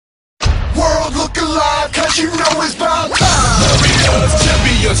Cause you know it's about time. Warriors,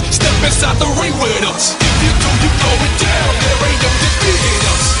 champions, step inside the ring with us. If you do, you throw it down. There ain't no defeating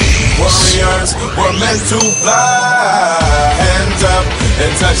us. Warriors were meant to fly. Hands up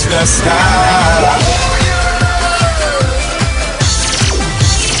and touch the sky.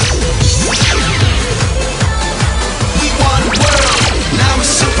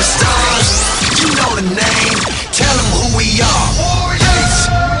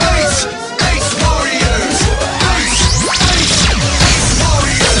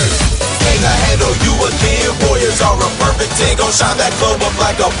 Are a perfect team, gon' shine that glow up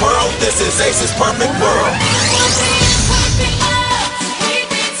like a pearl. This is Ace's perfect world.